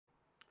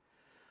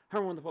Hi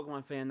everyone, the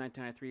Pokemon fan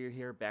 1993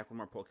 here, back with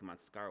more Pokemon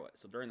Scarlet.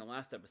 So during the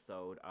last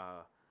episode,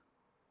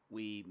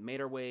 we made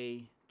our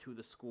way to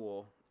the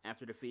school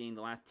after defeating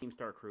the last Team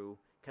Star crew.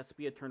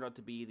 Cassiopeia turned out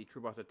to be the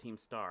true boss of Team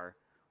Star.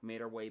 We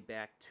made our way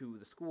back to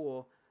the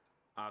school.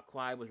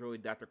 Clive was really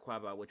Dr.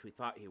 Queva, which we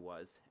thought he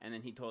was. And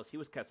then he told us he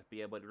was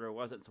Cassiopeia, but it really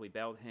wasn't, so we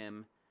battled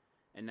him.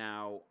 And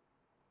now,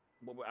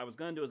 what I was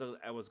going to do is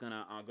I was going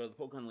to go to the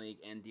Pokemon League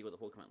and deal with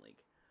the Pokemon League.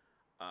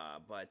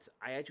 But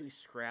I actually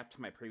scrapped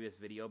my previous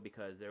video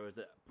because there was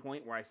a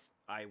point where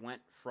I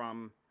went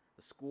from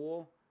the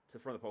school to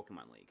from the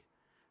Pokemon League.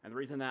 And the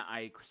reason that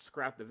I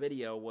scrapped the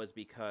video was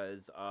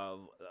because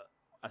of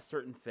a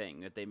certain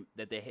thing that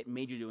they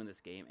made you do in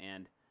this game.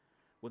 And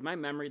with my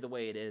memory the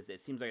way it is,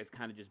 it seems like it's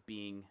kind of just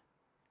being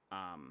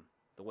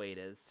the way it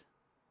is.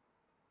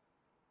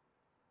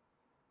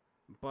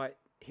 But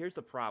here's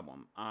the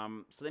problem.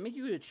 So they make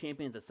you do a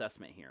champion's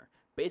assessment here.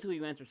 Basically,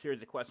 you answer a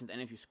series of questions, and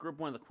if you screw up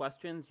one of the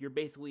questions, you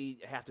basically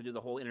have to do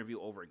the whole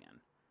interview over again.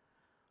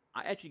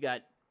 I actually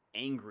got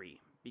angry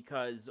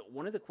because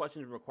one of the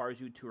questions requires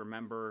you to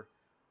remember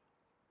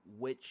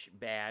what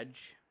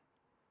badge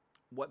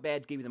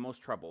gave you the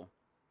most trouble,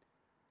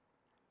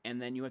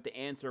 and then you have to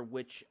answer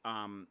which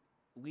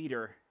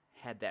leader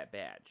had that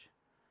badge.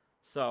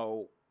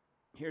 So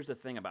here's the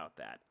thing about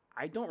that.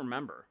 I don't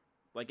remember.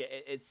 Like,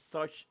 it's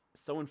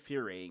so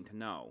infuriating to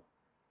know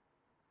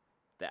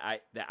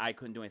that I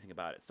couldn't do anything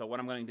about it. So what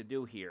I'm going to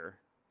do here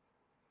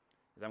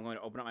is I'm going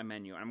to open up my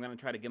menu, and I'm going to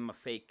try to give him a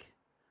fake.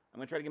 I'm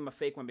going to try to give him a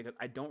fake one because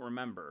I don't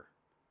remember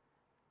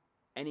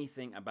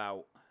anything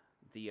about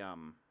the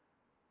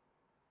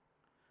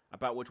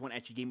about which one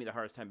actually gave me the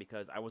hardest time,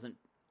 because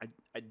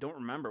I don't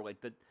remember, like,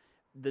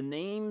 the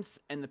names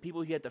and the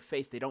people you have to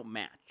face, they don't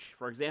match.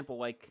 For example,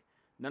 like,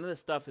 none of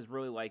this stuff is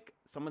really, like,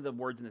 some of the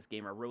words in this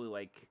game are really,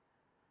 like,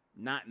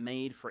 not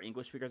made for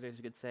English speakers, as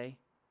you could say.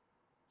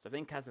 So I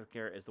think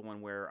Cassiopeia is the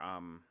one where,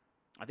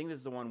 I think this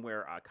is the one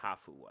where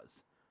Kafu was.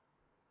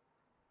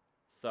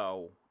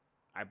 So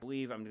I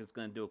believe I'm just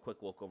going to do a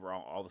quick look over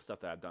all the stuff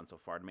that I've done so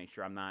far to make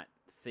sure I'm not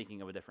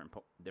thinking of a different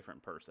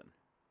person.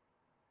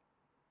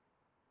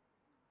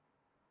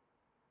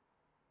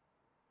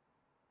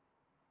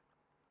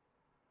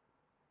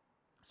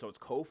 So it's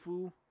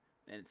Kofu,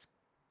 and it's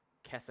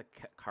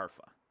Cassiopeia.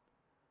 So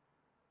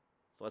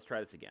let's try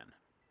this again.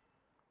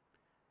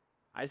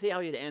 I see how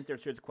you had to answer a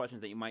series of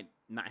questions that you might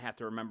not have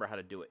to remember how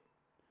to do it.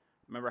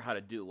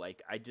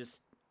 Like,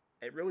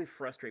 it really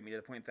frustrated me to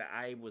the point that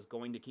I was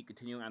going to keep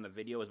continuing on the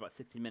video. It was about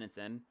 16 minutes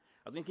in.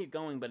 I was going to keep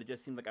going, but it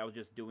just seemed like I was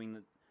just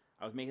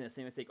I was making the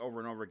same mistake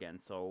over and over again.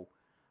 So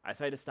I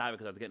decided to stop it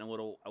because I was getting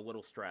a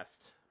little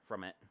stressed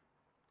from it.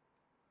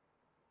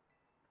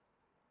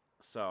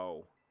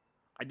 So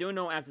I do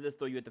know after this,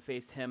 though, you have to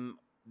face him.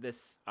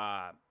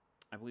 I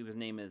believe his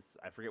name is,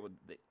 I forget what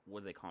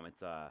do they call him.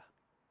 It's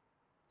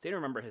so I don't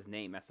remember his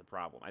name, that's the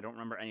problem. I don't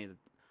remember any of the...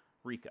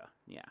 Rika,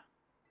 yeah.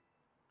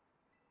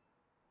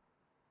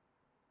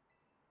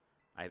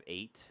 I have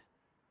 8.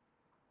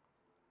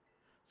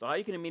 So how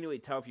you can immediately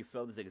tell if you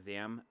failed this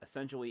exam,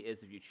 essentially,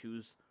 is if you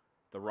choose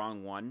the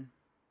wrong one.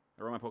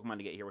 I wrote my Pokemon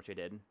to get here, which I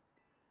did.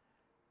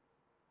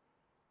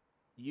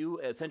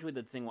 Essentially,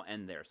 the thing will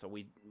end there. So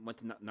we went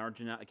to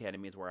Narjana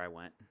Academy is where I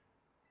went.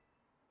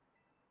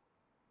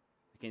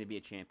 I came to be a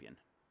champion.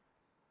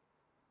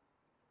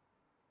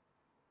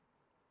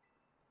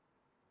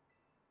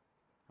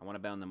 I want to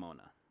battle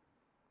Nemona.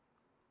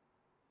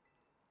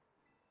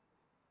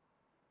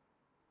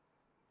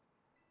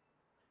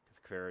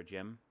 Cassiopeia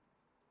Gym.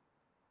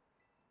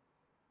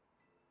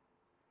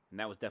 And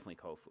that was definitely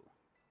Kofu.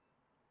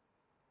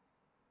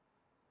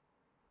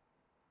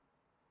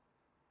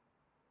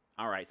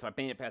 Alright, so I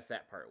made it past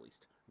that part at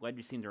least. Glad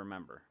you seem to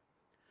remember.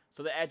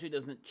 So that actually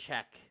doesn't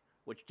check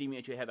which team you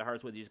actually had the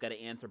hardest with. You just got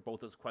to answer both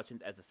those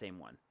questions as the same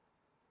one.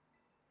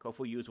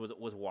 Kofu used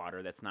was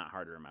water. That's not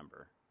hard to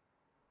remember.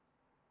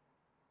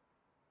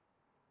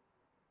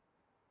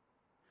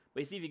 But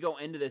you see, if you go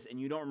into this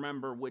and you don't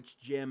remember which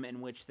gym and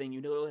which thing,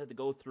 you literally have to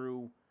go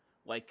through,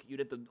 like, you'd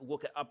have to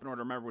look it up in order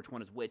to remember which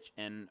one is which.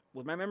 And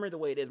with my memory the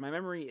way it is, my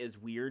memory is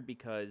weird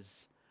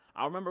because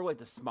I'll remember, like,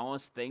 the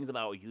smallest things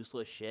about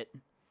useless shit.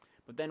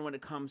 But then when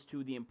it comes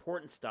to the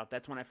important stuff,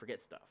 that's when I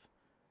forget stuff.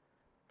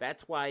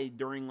 That's why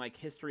during, like,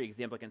 history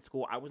exams, like in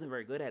school, I wasn't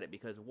very good at it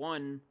because,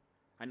 1,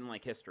 I didn't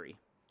like history.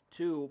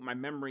 2, my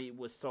memory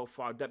was so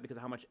fogged up because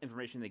of how much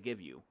information they give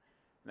you.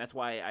 And that's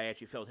why I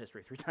actually failed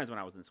history 3 times when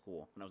I was in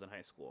school, when I was in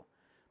high school.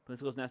 But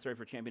this is necessary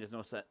for champion is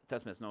no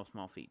testament, is no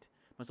small feat.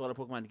 Must a lot of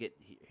Pokemon to get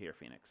here,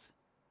 Phoenix.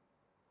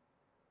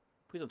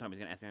 Please don't tell me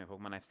he's going to ask me how many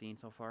Pokemon I've seen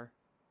so far.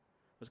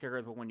 What's the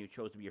Pokemon you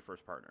chose to be your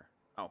first partner?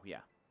 Oh, yeah.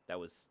 That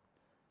was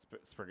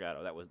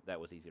Sprigato. That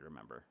was easy to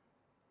remember.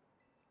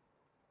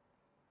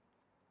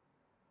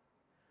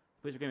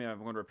 Please forgive me, I'm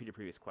going to repeat a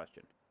previous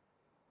question.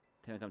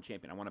 To become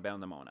champion, I want to battle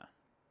Nemona.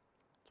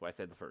 That's what I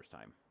said the first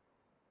time.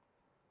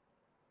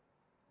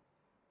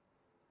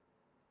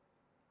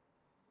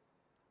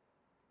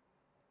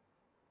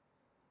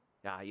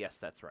 Ah, yes,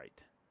 that's right.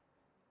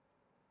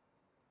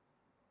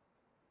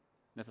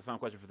 That's the final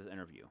question for this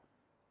interview.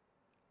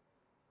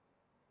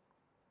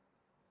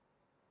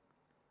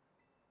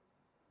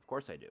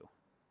 course I do.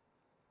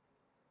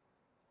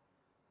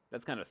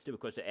 That's kind of a stupid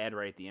question to add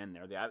right at the end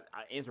there. The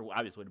answer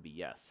obviously would be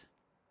yes.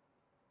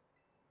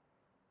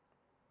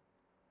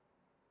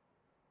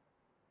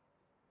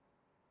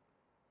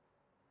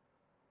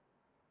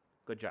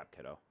 Good job,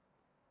 kiddo.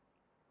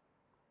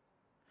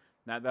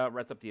 Now that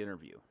wraps up the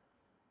interview.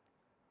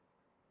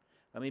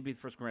 Let me be the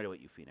first to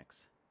with you,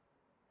 Phoenix.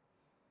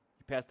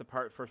 You passed the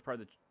first part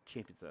of the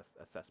champions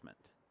assessment.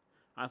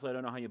 Honestly, I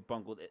don't know how you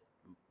bungled it.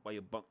 Why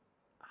you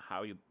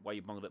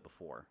bungled it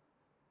before.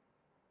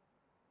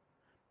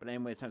 But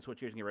anyway, it's time to switch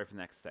gears and get ready for the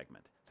next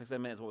segment. Next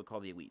segment is what we call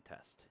the Elite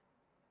Test.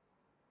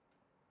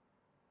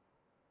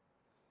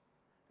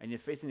 And you're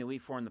facing the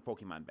Elite Four in the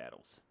Pokemon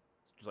battles.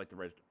 Just like the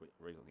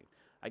regular game.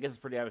 I guess it's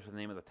pretty obvious for the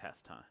name of the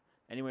test, huh?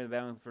 Anyway, the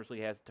battle First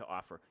League has to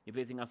offer. You're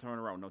facing us in a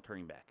row, no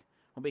turning back.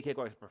 Won't be a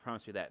cakewalk, I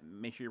promise you that.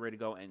 Make sure you're ready to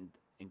go and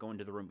go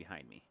into the room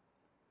behind me.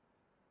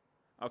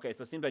 Okay,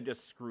 so it seems I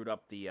just screwed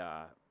up the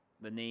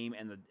name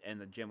and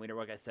the gym leader.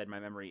 Like I said, my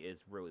memory is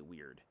really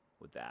weird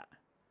with that.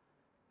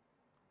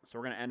 So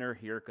we're gonna enter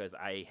here because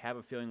I have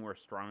a feeling we're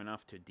strong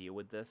enough to deal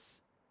with this.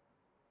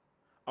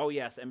 Oh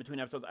yes, in between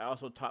episodes, I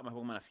also taught my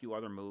Pokemon a few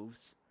other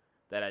moves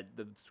that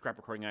the scrap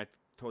recording I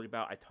told you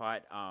about. I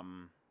taught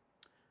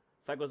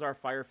Cyclozar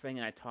Fire Fang,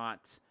 and I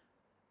taught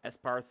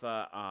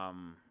Espartha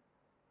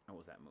what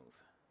was that move?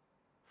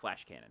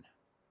 Flash Cannon.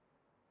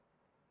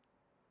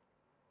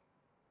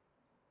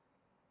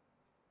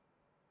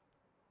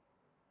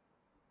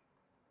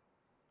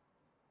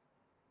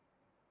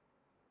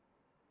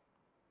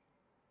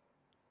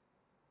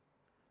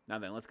 Now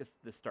then, let's get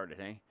this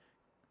started, eh?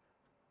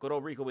 Good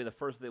old Rika will be the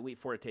first of the Elite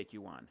Four to take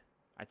you on.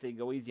 I'd say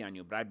go easy on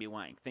you, but I'd be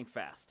lying. Think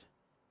fast.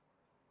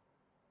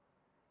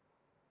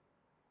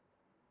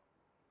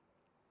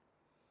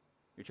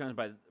 You're challenged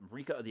by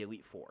Rika of the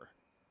Elite Four.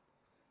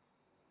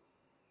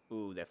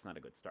 Ooh, that's not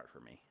a good start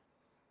for me.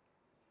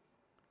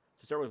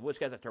 To start with, which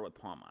guys I start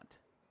with Pawmot.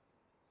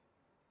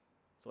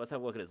 So let's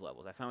have a look at his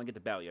levels. I finally get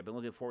to battle you. I've been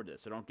looking forward to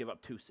this, so don't give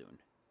up too soon.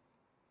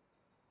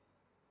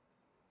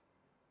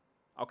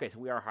 Okay, so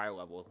we are higher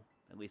level,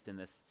 at least in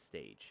this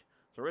stage.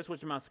 So we're going to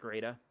switch to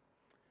Meowscarada.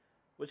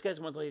 Which guy's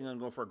most likely going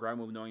to go for a ground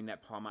move knowing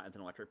that Pawmot is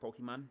an electric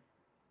Pokemon?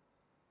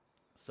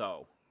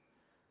 So,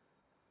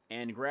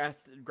 and ground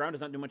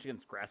does not do much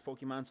against grass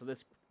Pokemon, so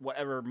this,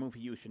 whatever move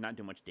he used should not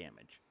do much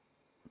damage.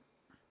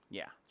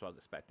 Yeah, that's what I was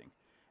expecting.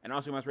 And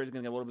also, Meowscarada is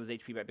going to get a little bit of his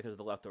HP back because of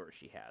the leftovers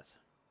she has.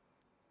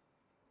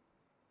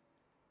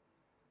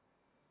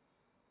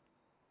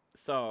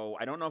 So,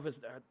 I don't know if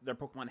their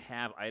Pokemon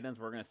have items.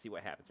 We're going to see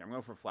what happens here. I'm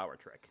going for Flower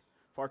Trick.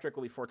 Flower Trick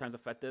will be 4 times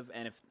effective,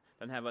 and if it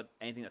doesn't have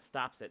anything that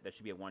stops it, that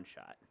should be a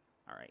one-shot.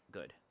 Alright,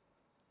 good.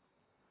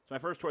 So my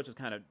first choice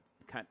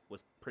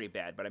was pretty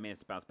bad, but I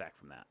managed to bounce back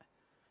from that.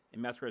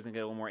 And Meowscarada is going to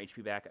get a little more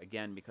HP back,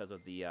 again, because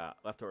of the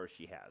leftovers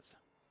she has.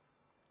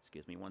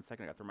 Excuse me 1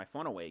 second. I got to throw my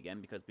phone away again,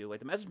 because people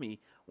like to message me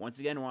once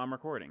again while I'm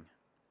recording.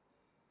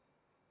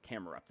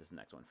 Camera Up is the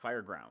next one.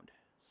 Fire Ground.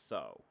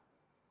 So...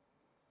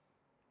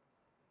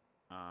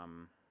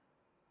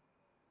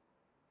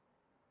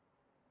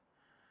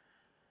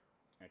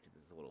 actually,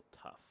 this is a little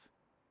tough.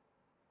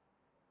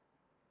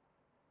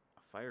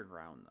 A Fire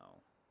Ground,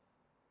 though.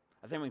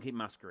 I think we can keep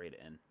Meowscarada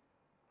in.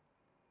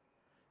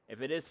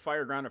 If it is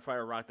Fire Ground or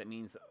Fire Rock, that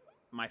means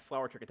my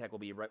Flower Trick attack will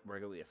be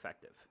regularly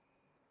effective.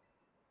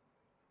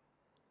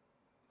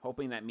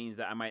 Hoping that means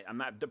that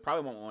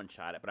probably won't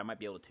one-shot it, but I might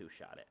be able to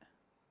two-shot it.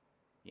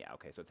 Yeah,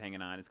 okay, so it's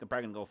hanging on. It's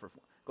probably going to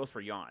goes for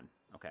Yawn.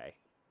 Okay.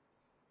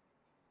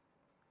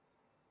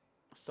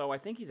 So I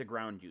think he's a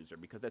ground user,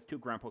 because that's 2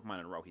 ground Pokemon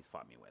in a row he's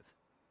fought me with.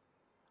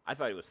 I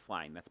thought he was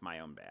flying. That's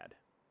my own bad.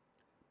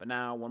 But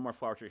now, 1 more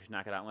Flower Trick should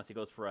knock it out, unless he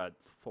goes for a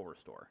full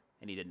restore.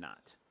 And he did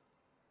not.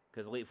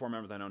 Because Elite Four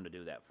members are known to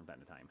do that from time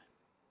to time.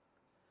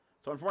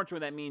 So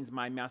unfortunately, that means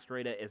my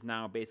Meowscarada is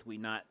now basically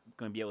not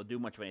going to be able to do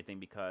much of anything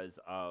because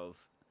of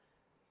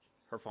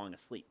her falling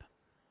asleep.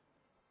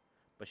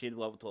 But she did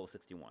level to level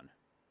 61.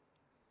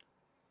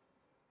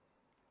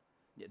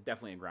 Yeah,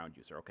 definitely a ground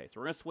user. Okay, so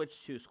we're going to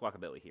switch to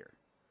Squawkabilly here.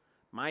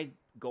 My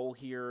goal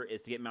here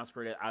is to get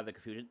Meowscarada out of the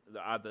confusion,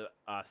 out of the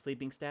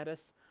sleeping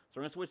status. So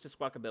we're going to switch to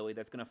Squawkabilly.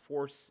 That's going to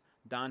force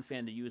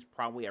Donphan to use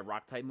probably a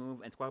Rock-type move,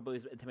 and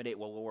Squawkabilly's Intimidate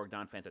will lower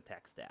Donphan's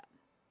attack stat.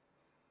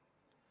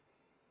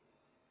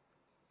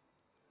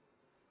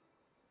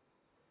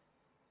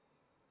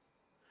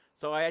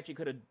 So I actually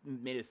could have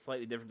made a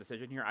slightly different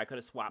decision here. I could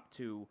have swapped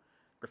to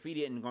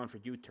Graffiti and gone for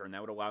U-turn. That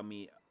would allow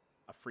me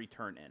a free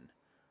turn in.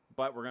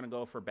 But we're going to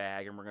go for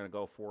Bag, and we're going to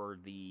go for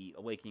the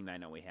Awakening that I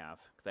know we have.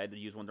 Because I had to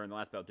use one during the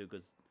last battle, too,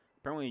 because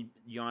apparently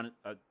Yawn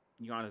is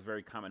a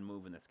very common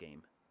move in this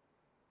game.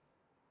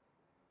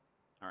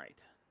 Alright.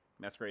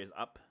 Meowscarada is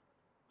up.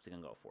 What's he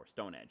going to go for?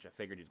 Stone Edge. I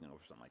figured he was going to go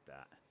for something like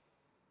that.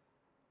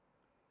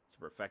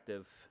 Super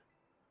effective.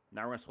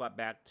 Now we're going to swap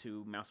back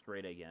to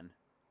Meowscarada again.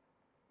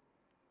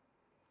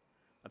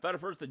 I thought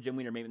at first the gym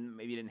leader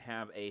maybe didn't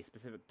have a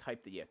specific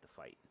type that you have to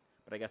fight.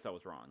 But I guess I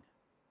was wrong.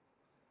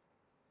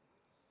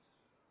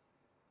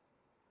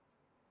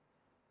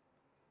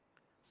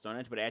 Stone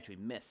Edge, but I actually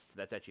missed.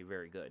 That's actually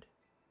very good.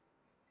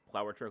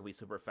 Flower Trick will be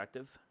super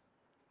effective.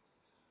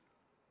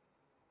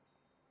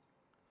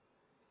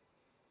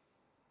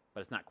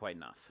 but it's not quite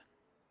enough.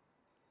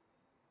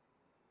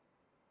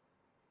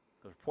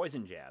 Because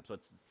poison jab, so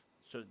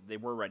they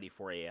were ready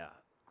for a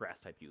grass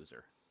type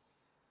user.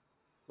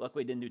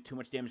 Luckily, it didn't do too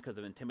much damage because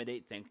of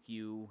Intimidate. Thank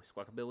you,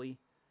 Squawkabilly.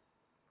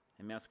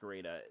 And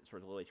Meowscarada is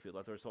sort of low HP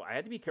left over. So I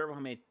had to be careful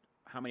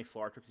how many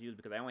Flower Tricks to use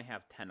because I only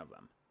have 10 of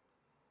them.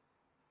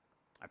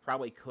 I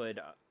probably could.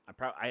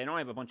 I know I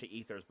have a bunch of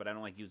Ethers, but I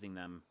don't like using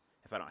them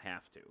if I don't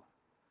have to.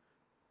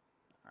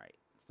 Alright,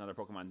 it's another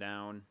Pokemon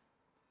down.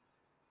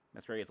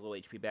 Meowscarada gets a little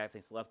HP back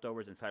thanks to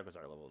leftovers, and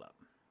Cyclizar leveled up.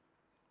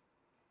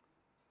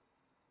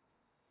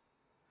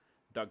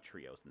 Doug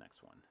Trio's the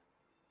next one.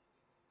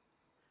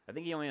 I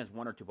think he only has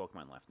 1 or 2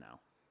 Pokemon left now.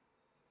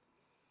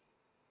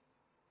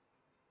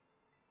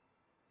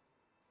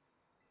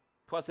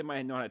 Plus, they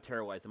might know how to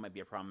Terrorize. That might be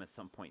a problem at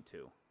some point,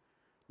 too.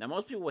 Now,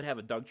 most people would have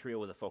a Doug Trio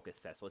with a Focus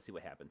set, so let's see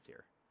what happens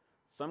here.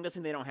 So I'm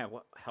guessing they don't have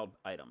held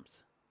items.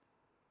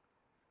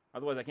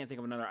 Otherwise, I can't think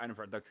of another item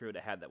for a Doug Trio to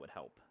have that would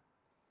help.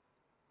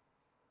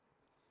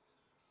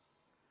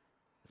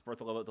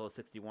 Sports level up to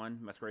 61.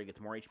 Meowscarada gets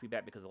more HP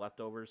back because of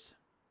leftovers.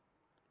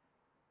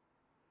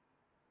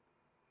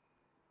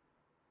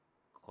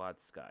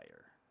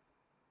 Clodskyre.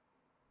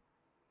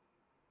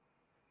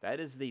 That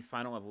is the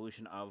final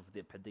evolution of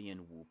the Pedian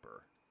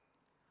Wooper.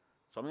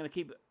 So I'm going to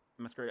keep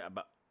Meowscarada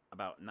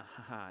about nah,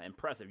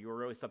 impressive. You were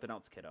really something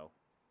else, kiddo.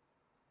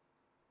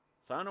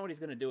 So I don't know what he's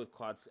going to do with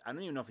Clods. I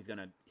don't even know if he's going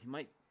to... He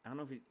might... I don't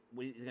know if he's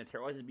going to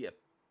terrorize it to be a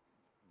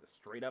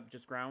straight up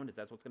just ground. Is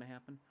that what's going to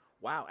happen?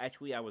 Wow,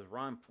 actually, I was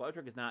wrong. Flower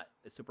Trick is not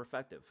super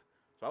effective.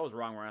 So I was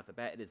wrong right off the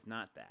bat. It is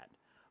not that.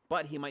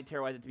 But he might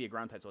terrorize it to be a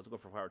ground type, so let's go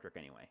for Flower Trick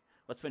anyway.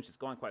 Let's finish this.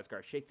 Go on,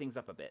 Clodskyre. Shake things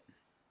up a bit.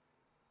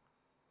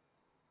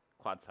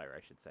 Clodsire,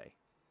 I should say.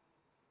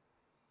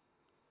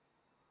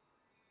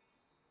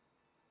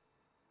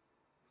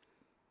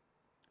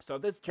 So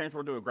if this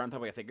transferred to a ground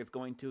type like I think it's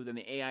going to, then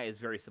the AI is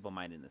very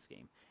simple-minded in this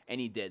game. And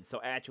he did.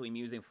 So actually, me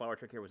using Flower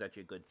Trick here was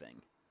actually a good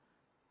thing.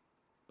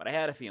 But I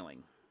had a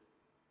feeling.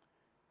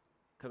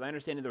 Because I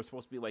understand that there was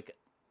supposed to be like...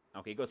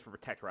 Okay, he goes for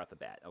Protect right off the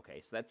bat. Okay,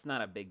 so that's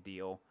not a big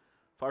deal.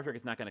 Flower Trick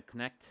is not going to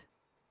connect.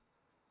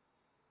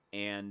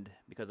 And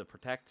because of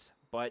Protect.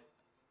 But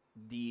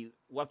the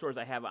leftovers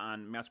I have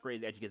on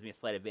Meowscarada actually gives me a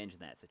slight advantage in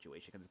that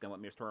situation. Because it's going to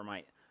let me restore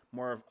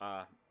more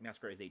of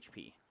Meowscarada's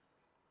HP.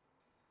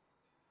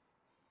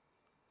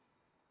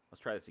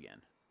 Let's try this again.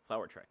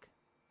 Flower Trick.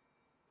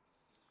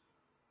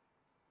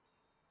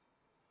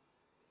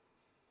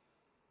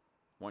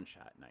 One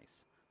shot.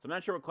 Nice. So I'm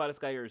not sure what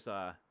Clodskyre's...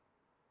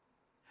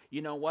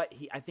 You know what?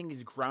 I think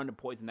he's grounded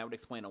poison. That would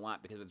explain a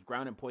lot. Because if it's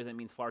grounded poison, it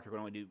means Flower Trick would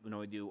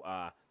only do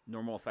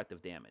normal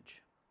effective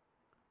damage.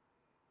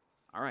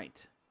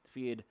 Alright.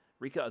 Defeated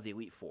Rika of the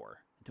Elite Four.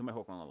 Until my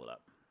Pokemon leveled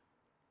up.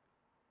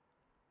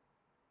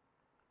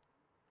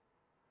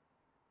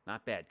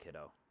 Not bad,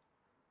 kiddo.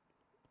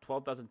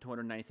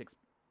 12,296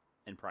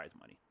 in prize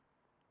money.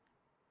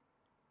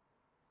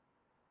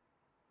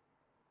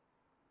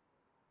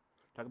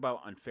 Talk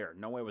about unfair.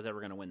 No way I was ever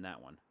going to win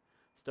that one.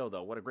 Still,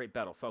 though, what a great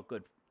battle. Felt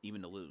good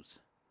even to lose.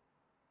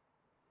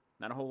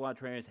 Not a whole lot of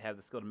trainers have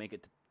the skill to make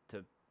it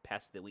to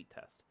pass the elite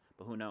test.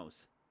 But who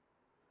knows?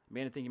 I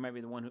mean, I think you might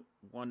be the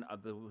one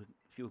of the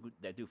few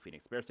that do,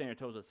 Phoenix. Bear standing your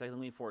toes with the second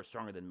Elite Four is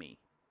stronger than me.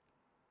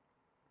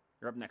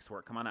 You're up next,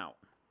 Work. Come on out.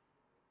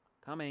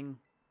 Coming.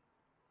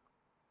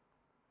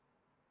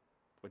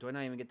 Wait, do I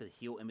not even get to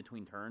heal in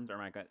between turns? Or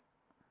am I got...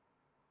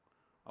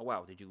 Oh,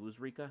 wow. Did you lose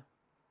Rika?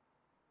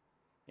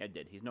 Yeah, I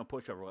did. He's no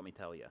pushover, let me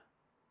tell you.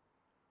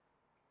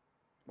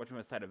 Watch from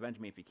his side. Avenge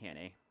me if you can,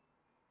 eh?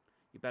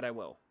 You bet I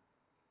will.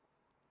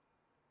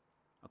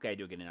 Okay, I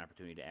do get an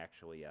opportunity to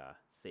actually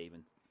save.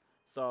 And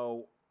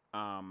so, if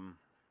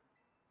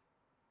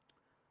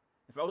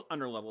I was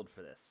underleveled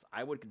for this,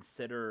 I would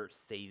consider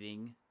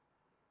saving.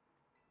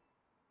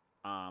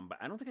 But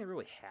I don't think I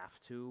really have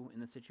to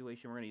in this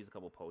situation. We're going to use a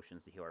couple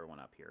potions to heal everyone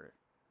up here.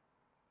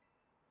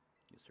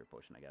 Use her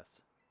potion, I guess.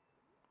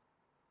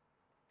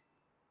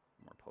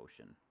 More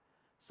potion.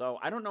 So,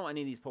 I don't know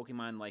any of these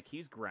Pokemon. Like,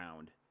 he's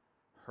ground.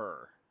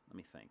 Her. Let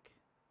me think.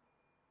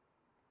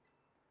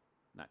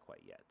 Not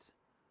quite yet.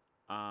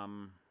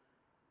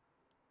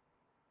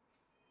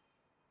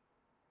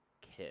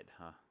 Kid,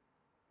 huh?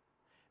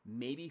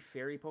 Maybe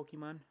fairy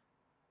Pokemon?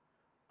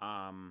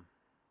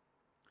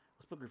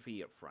 Let's put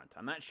Graffiti up front.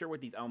 I'm not sure what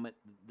these element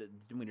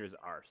the meters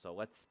are, so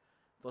let's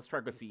try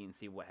Graffiti and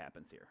see what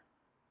happens here.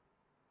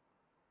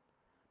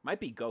 Might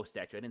be Ghost,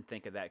 actually. I didn't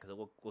think of that because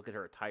look at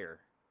her attire.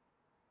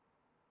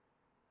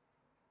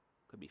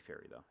 Could be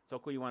fairy, though. So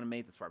cool you want to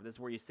make this far. This is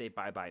where you say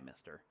bye-bye,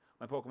 mister.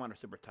 My Pokemon are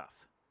super tough.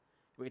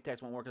 If we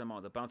attacks won't work at the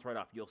moment. They'll bounce right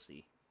off. You'll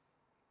see.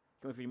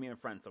 Come with me and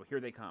friends, so here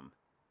they come.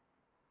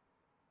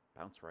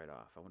 Bounce right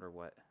off. I wonder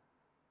what...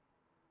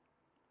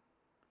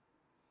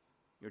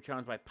 You're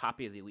challenged by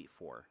Poppy of the Elite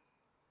Four.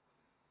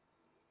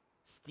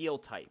 Steel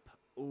type.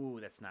 Ooh,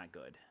 that's not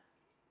good.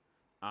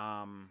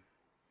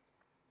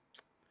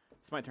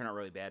 This might turn out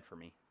really bad for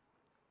me.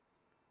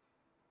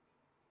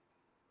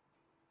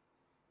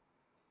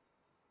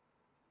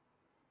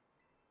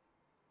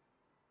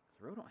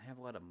 I really don't have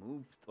a lot of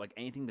moves, like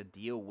anything to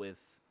deal with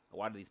a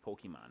lot of these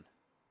Pokemon.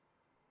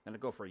 I'm going to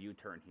go for a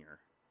U-turn here.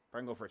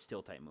 Probably go for a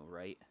Steel-type move,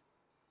 right?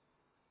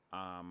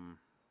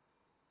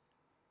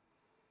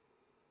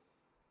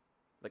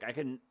 Like, I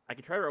can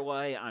try to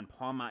rely on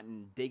Pawmot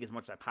and dig as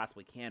much as I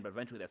possibly can, but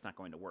eventually that's not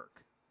going to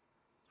work.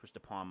 Switch to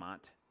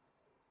Pawmot.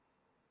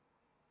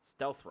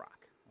 Stealth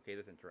Rock. Okay,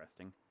 that's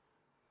interesting.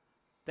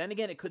 Then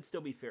again, it could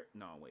still be fair.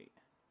 No, wait.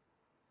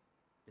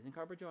 Isn't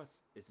Carberjaw,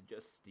 is it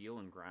just Steel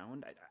and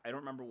Ground? I don't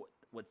remember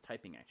what its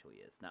typing actually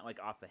is. Not like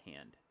off the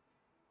hand.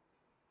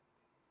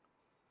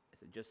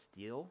 Is it just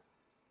Steel?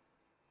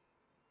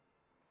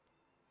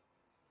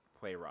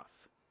 Play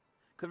rough.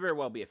 Could very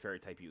well be a Fairy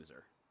type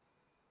user.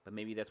 But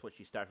maybe that's what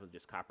she starts with,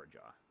 just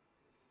Copperjaw.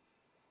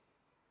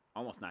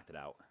 Almost knocked it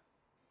out.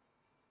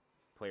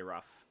 Play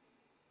rough.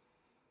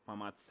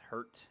 Pawmot's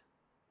hurt.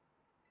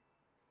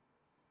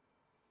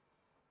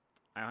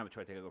 I don't have a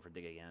choice. I gotta go for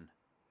Dig again.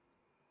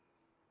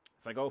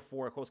 If I go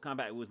for close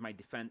combat, I lose my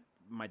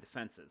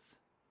defenses.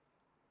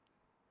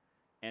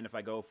 And if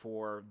I go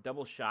for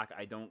Double Shock,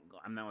 I'm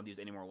not going to use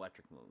any more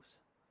electric moves.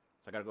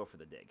 So I gotta go for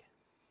the Dig.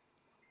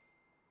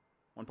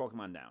 One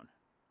Pokemon down.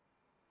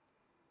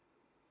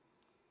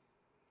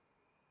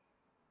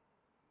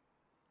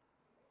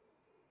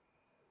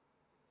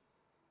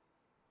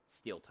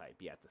 Steel type.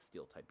 Yeah, it's a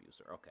Steel type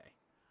user. Okay.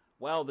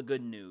 Well, the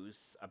good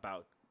news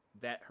about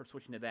that, her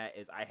switching to that,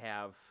 is I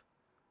have,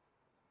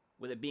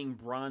 with it being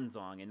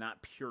Bronzong and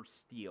not pure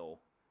Steel,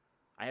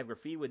 I have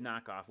Graffiti with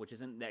knockoff, which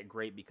isn't that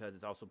great because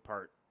it's also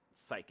part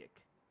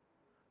Psychic.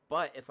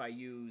 But if I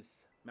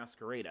use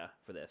Meowscarada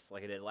for this,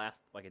 like I did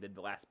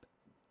the last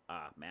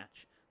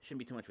match, it shouldn't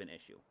be too much of an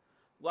issue.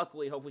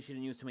 Luckily, hopefully she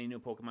didn't use too many new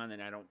Pokemon,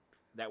 and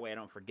that way I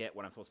don't forget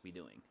what I'm supposed to be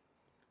doing.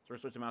 So we're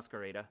switch to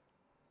Meowscarada.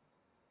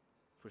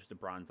 Switch to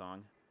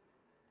Bronzong.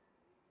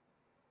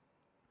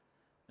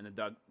 And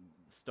the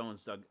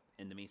stones dug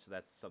into me, so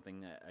that's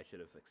something that I should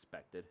have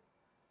expected.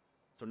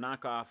 So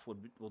knockoff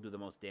will do the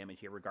most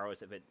damage here,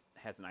 regardless if it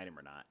has an item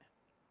or not.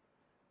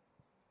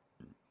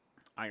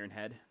 Iron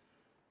Head.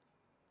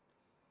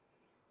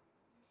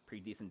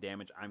 Pretty decent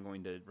damage. I'm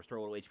going to restore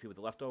a little HP with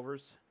the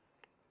leftovers.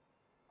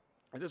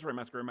 At this rate,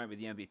 Meowscarada might be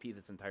the MVP of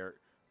this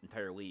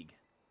entire league.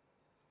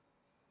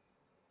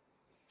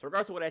 So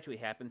regardless of what actually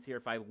happens here,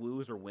 if I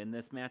lose or win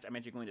this match, I'm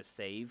actually going to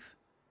save.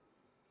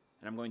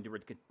 And I'm going to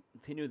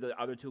continue the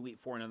other two Elite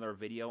Four in another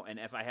video. And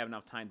if I have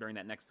enough time during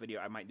that next video,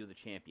 I might do the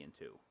champion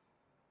too.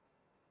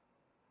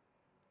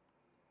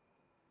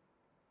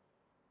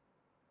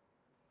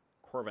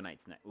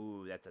 Corviknight's next.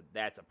 Ooh,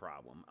 that's a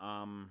problem.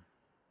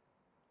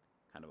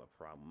 Kind of a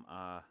problem.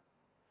 I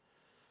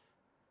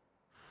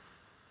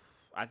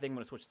think I'm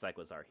going to switch to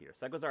Cyclozar here.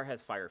 Cyclozar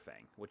has Fire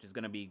Fang, which is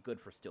going to be good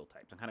for Steel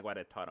types. I'm kind of glad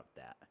I taught up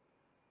that.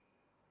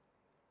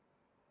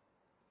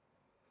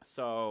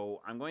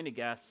 So, I'm going to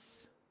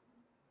guess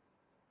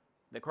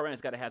that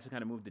Corviknight's got to have some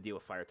kind of move to deal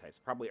with Fire types.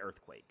 Probably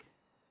Earthquake.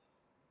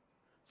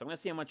 So, I'm going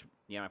to see how much...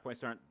 Yeah, my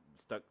points aren't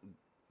stuck...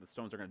 The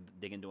stones are going to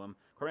dig into him.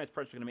 Corviknight's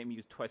pressure is going to make me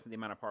use twice the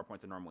amount of power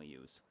points I normally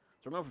use.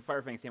 So I'm going for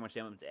Fire Fang to see how much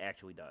damage it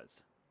actually does.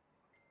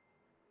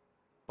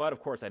 But, of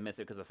course, I miss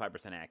it because of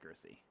 5%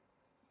 accuracy.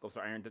 Go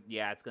for Iron...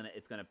 Yeah, it's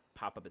gonna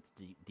pop up its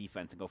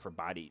defense and go for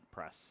Body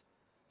Press.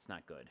 It's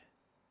not good.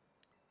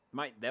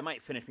 That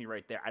might finish me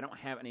right there. I don't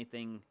have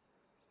anything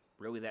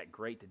really that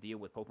great to deal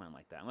with Pokemon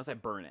like that. Unless I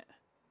burn it.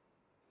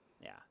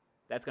 Yeah.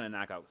 That's going to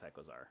knock out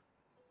Cyclozar.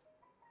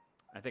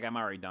 I think I'm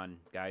already done,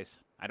 guys.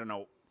 I don't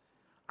know...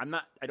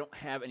 I don't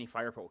have any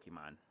fire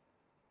Pokemon.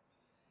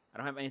 I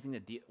don't have anything to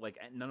deal... Like,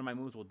 none of my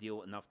moves will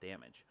deal enough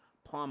damage.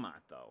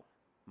 Pawmot, though,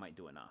 might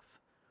do enough.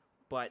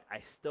 But I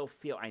still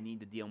feel I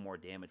need to deal more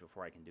damage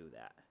before I can do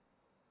that.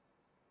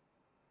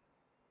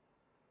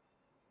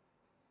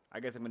 I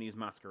guess I'm going to use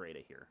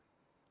Meowscarada here.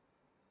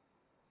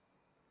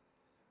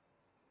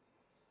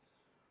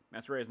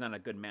 Meowscarada is not a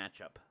good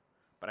matchup,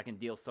 but I can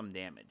deal some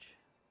damage.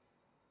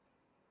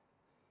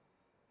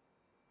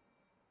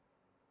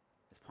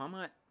 Is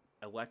Pawmot...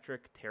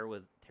 Electric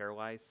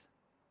Terrorize?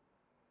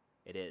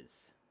 It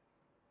is.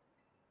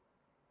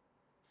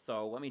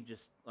 So let me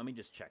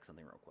just check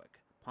something real quick.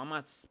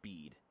 Pawmot's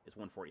speed is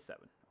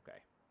 147. Okay.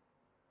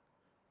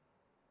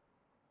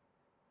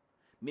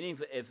 Meaning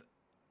if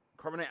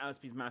Corviknight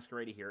outspeeds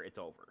Meowscarada here, it's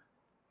over,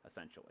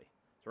 essentially.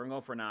 So we're gonna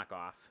go for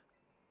knockoff.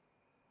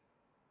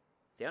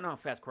 See, I don't know how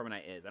fast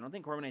Corviknight is. I don't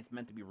think Corviknight's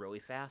meant to be really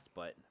fast,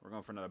 but we're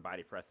going for another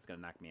Body Press. It's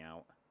gonna knock me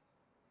out.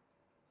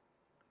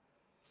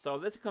 So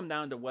this will come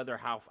down to whether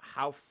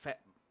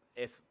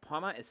if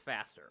Pawmot is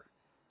faster,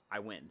 I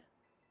win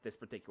this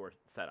particular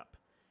setup.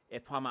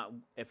 If I'm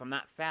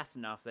not fast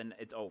enough, then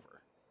it's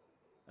over,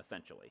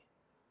 essentially.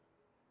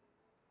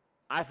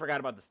 I forgot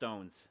about the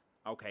stones.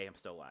 Okay, I'm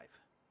still alive.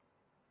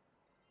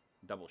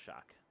 Double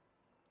Shock.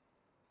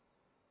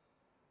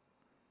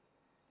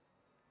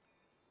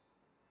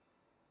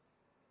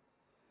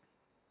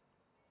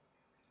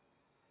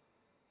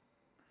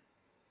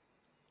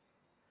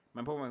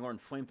 My Pokemon learned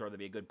Flamethrower. That'd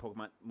be a good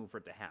Pokemon move for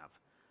it to have.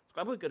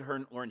 Squabbilly could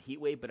learn Heat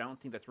Wave, but I don't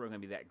think that's really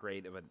going to be that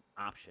great of an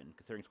option,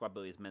 considering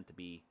Squabbilly is meant to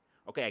be...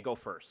 Okay, I go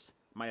first.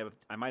 I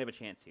might have a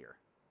chance here.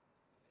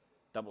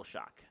 Double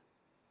Shock.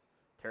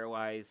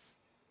 Terrorize.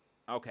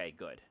 Okay,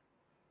 good.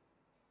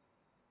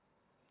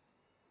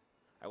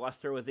 I lost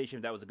sterilization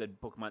if that was a good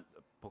Pokemon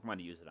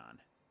to use it on.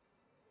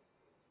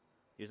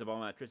 Use a ball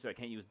of electricity, I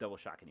can't use double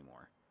shock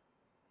anymore.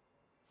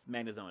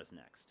 Magnezone is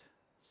next.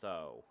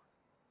 So,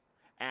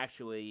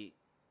 actually,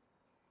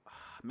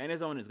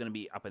 Magnezone is going to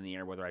be up in the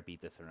air whether I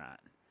beat this or not.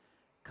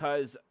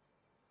 Because,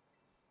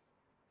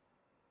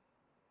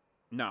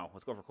 no,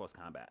 let's go for close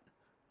combat.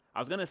 I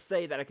was going to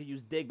say that I could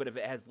use Dig, but if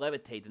it has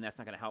Levitate, then that's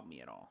not going to help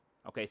me at all.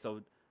 Okay,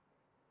 so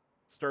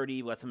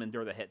Sturdy lets him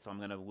endure the hit, so I'm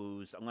going to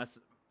lose. Unless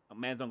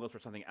Magnezone goes for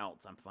something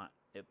else, I'm fine.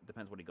 It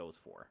depends what he goes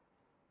for.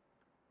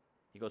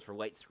 He goes for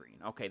Light Screen.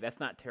 Okay, that's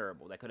not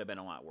terrible. That could have been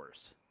a lot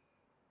worse.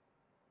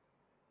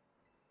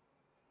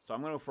 So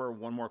I'm going to go for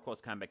one more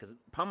close combat, because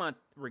Pawmot,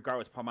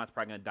 regardless, Pawmot's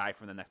probably going to die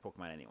from the next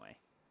Pokemon anyway.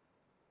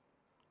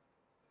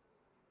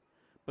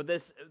 But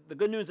the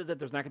good news is that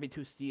there's not going to be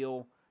 2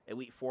 Steel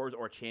Elite Fours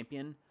or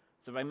Champion.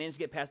 So if I manage to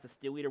get past the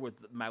Steel Eater with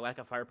my lack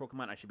of Fire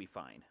Pokemon, I should be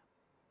fine.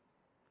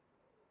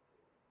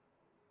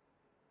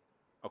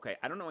 Okay,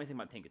 I don't know anything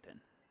about Tinkaton.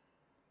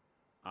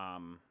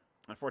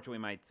 Unfortunately,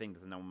 my thing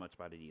doesn't know much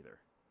about it either.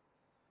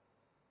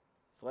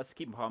 So let's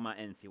keep Pawmot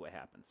in and see what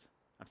happens.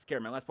 I'm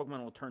scared. My last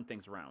Pokemon will turn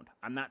things around.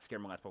 I'm not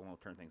scared my last Pokemon will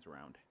turn things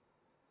around.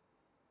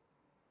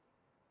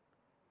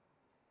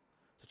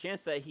 So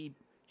chance that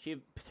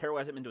she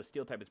terrorizes him into a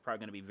Steel type is probably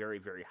going to be very,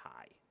 very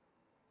high.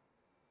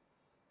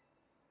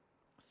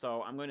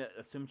 So I'm going to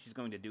assume she's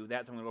going to do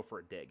that, so I'm going to go for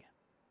a Dig.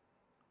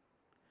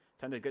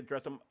 Time to get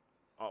dressed up.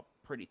 Oh,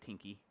 pretty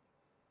tinky.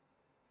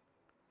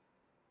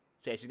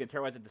 So yeah, she's going to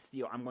terrorize it to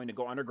Steel. I'm going to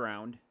go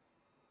underground.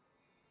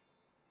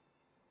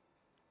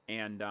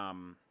 And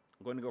I'm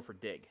going to go for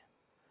Dig.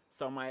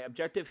 So my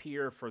objective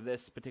here for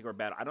this particular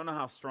battle, I don't know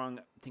how strong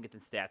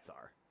Tinkaton's stats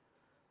are.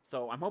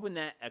 So I'm hoping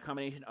that a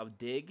combination of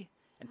Dig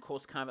and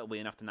Close Combat will be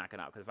enough to knock it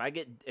out. Because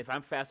if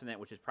I'm faster than that,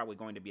 which is probably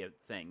going to be a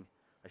thing,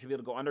 I should be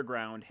able to go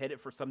underground, hit it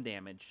for some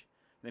damage,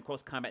 and then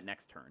Close Combat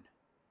next turn.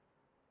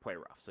 Play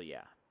rough, so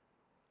yeah.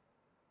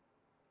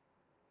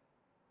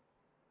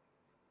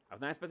 I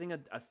was not expecting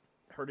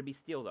her to be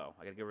Steel, though.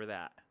 I gotta give her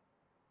that.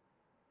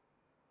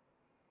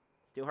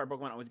 Steel Hard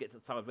Pokemon always gets a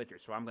solid victory,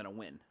 so I'm gonna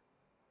win.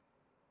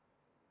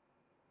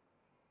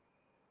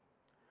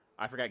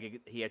 I forgot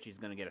he actually is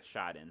gonna get a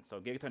shot in,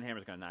 so Gigaton Hammer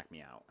is gonna knock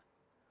me out.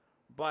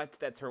 But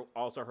that's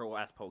also her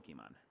last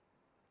Pokemon.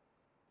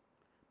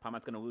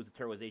 Pawmot's gonna lose the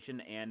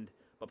Terrorization,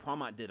 but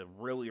Pawmot did a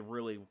really,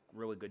 really,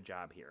 really good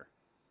job here.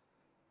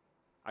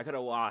 I could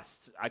have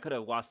lost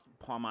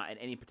Pawmot at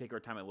any particular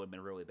time. It would have been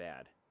really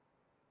bad.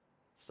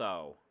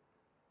 So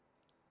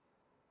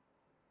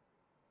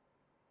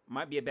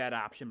might be a bad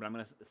option, but I'm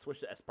going to switch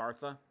to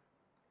Espartha.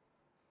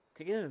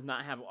 Kigin does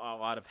not have a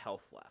lot of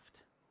health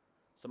left.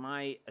 So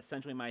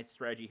essentially my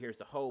strategy here is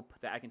to hope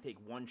that I can take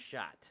one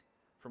shot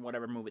from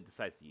whatever move it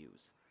decides to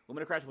use.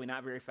 Lumina Crash will be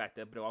not very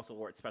effective, but it'll also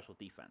lower its special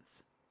defense.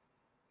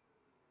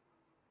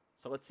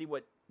 So let's see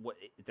what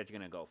it's actually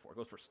going to go for. It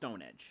goes for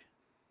Stone Edge,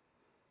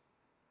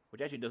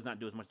 which actually does not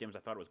do as much damage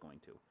as I thought it was going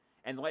to.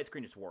 And the Light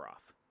Screen just wore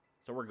off.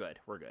 So we're good.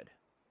 We're good.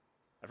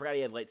 I forgot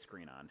he had Light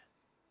Screen on.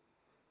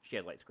 She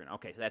had Light Screen.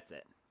 Okay, so that's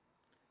it.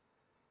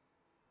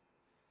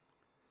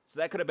 So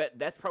that could have been...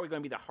 That's probably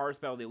going to be the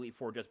hardest battle of the Elite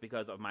Four just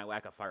because of my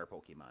lack of Fire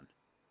Pokemon.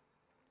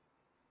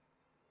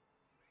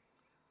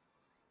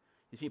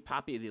 You see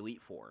Poppy of the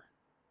Elite Four.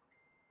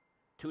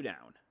 2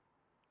 down.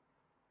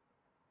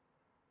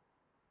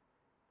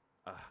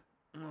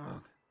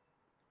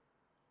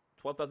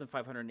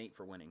 12,508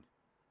 for winning.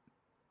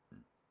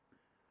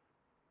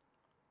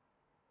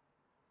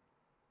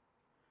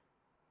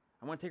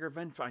 I want to take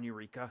revenge on you,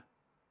 Rika.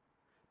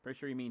 Pretty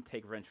sure you mean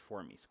take revenge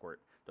for me,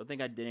 Squirt. Don't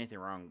think I did anything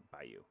wrong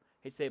by you.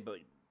 Hate to say it, but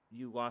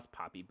you lost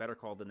Poppy. Better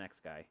call the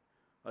next guy.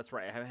 That's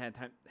right, I haven't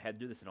had to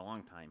do this in a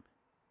long time.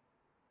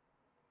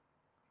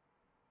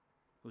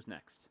 Who's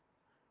next?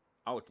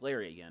 Oh, it's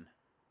Larry again.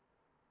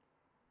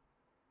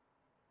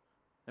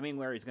 I mean,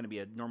 Larry's going to be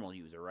a normal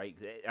user, right?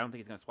 I don't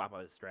think he's going to swap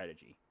out his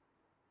strategy.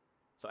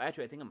 So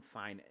actually, I think I'm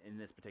fine in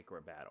this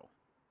particular battle.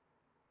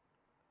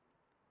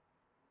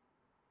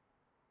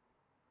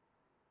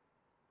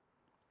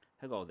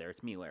 Hello there,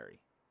 it's me, Larry.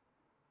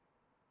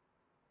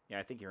 Yeah,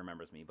 I think he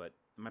remembers me, but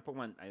my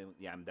Pokemon...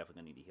 I'm definitely going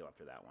to need to heal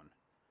after that one.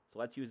 So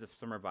let's use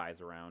some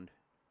revives around.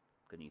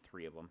 Gonna need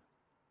 3 of them.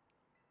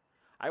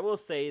 I will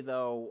say,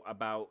 though,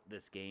 about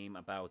this game,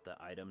 about the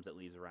items it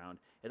leaves around,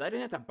 is I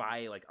didn't have to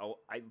buy, like...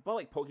 I bought,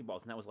 like,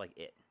 Pokeballs, and that was, like,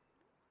 it.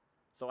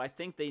 So I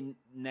think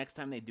next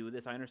time they do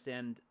this, I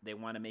understand they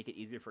want to make it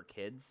easier for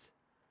kids,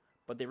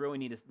 but they really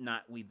need to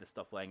not leave the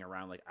stuff laying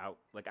around, like, out.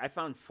 Like, I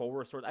found full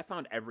restores. I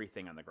found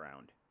everything on the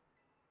ground.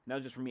 And that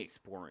was just for me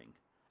exploring.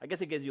 I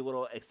guess it gives you a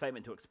little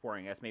excitement to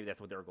exploring. I guess maybe that's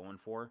what they were going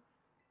for.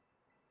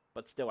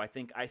 But still, I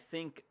think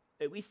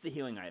at least the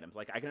healing items.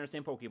 Like, I can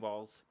understand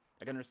Pokeballs.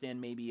 I can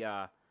understand maybe,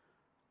 I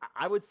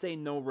would say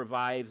no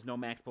revives, no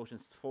max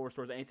potions, full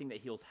restores, anything that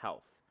heals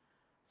health.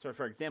 So,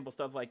 for example,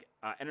 stuff like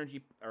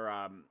energy,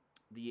 or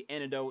the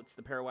antidotes,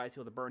 the paralyze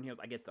heal, the burn heals,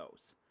 I get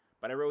those.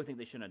 But I really think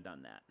they shouldn't have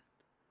done that.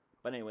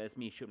 But anyway, that's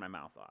me shooting my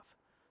mouth off.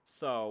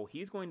 So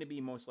he's going to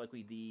be most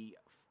likely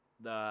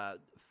the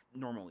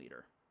normal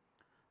leader.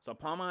 So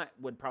Pawmot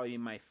would probably be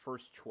my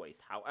first choice.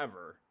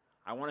 However,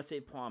 I want to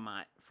save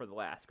Pawmot for the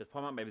last, because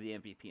Pawmot might be the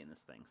MVP in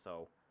this thing.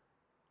 So,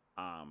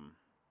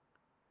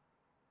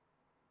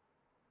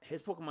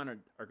 his Pokemon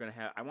are going to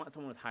have... I want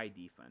someone with high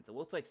defense. It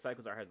looks like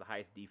Cyclozar has the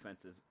highest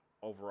defensive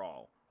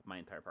overall of my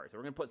entire party. So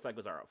we're going to put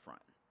Cyclozar up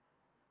front.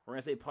 We're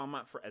going to save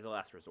Pawmot as a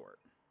last resort.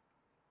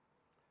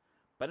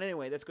 But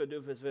anyway, that's going to do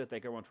it for this video.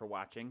 Thank everyone for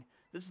watching.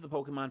 This is the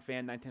Pokemon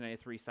Fan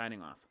 1993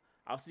 signing off.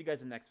 I'll see you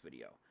guys in the next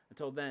video.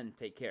 Until then,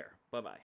 take care. Bye-bye.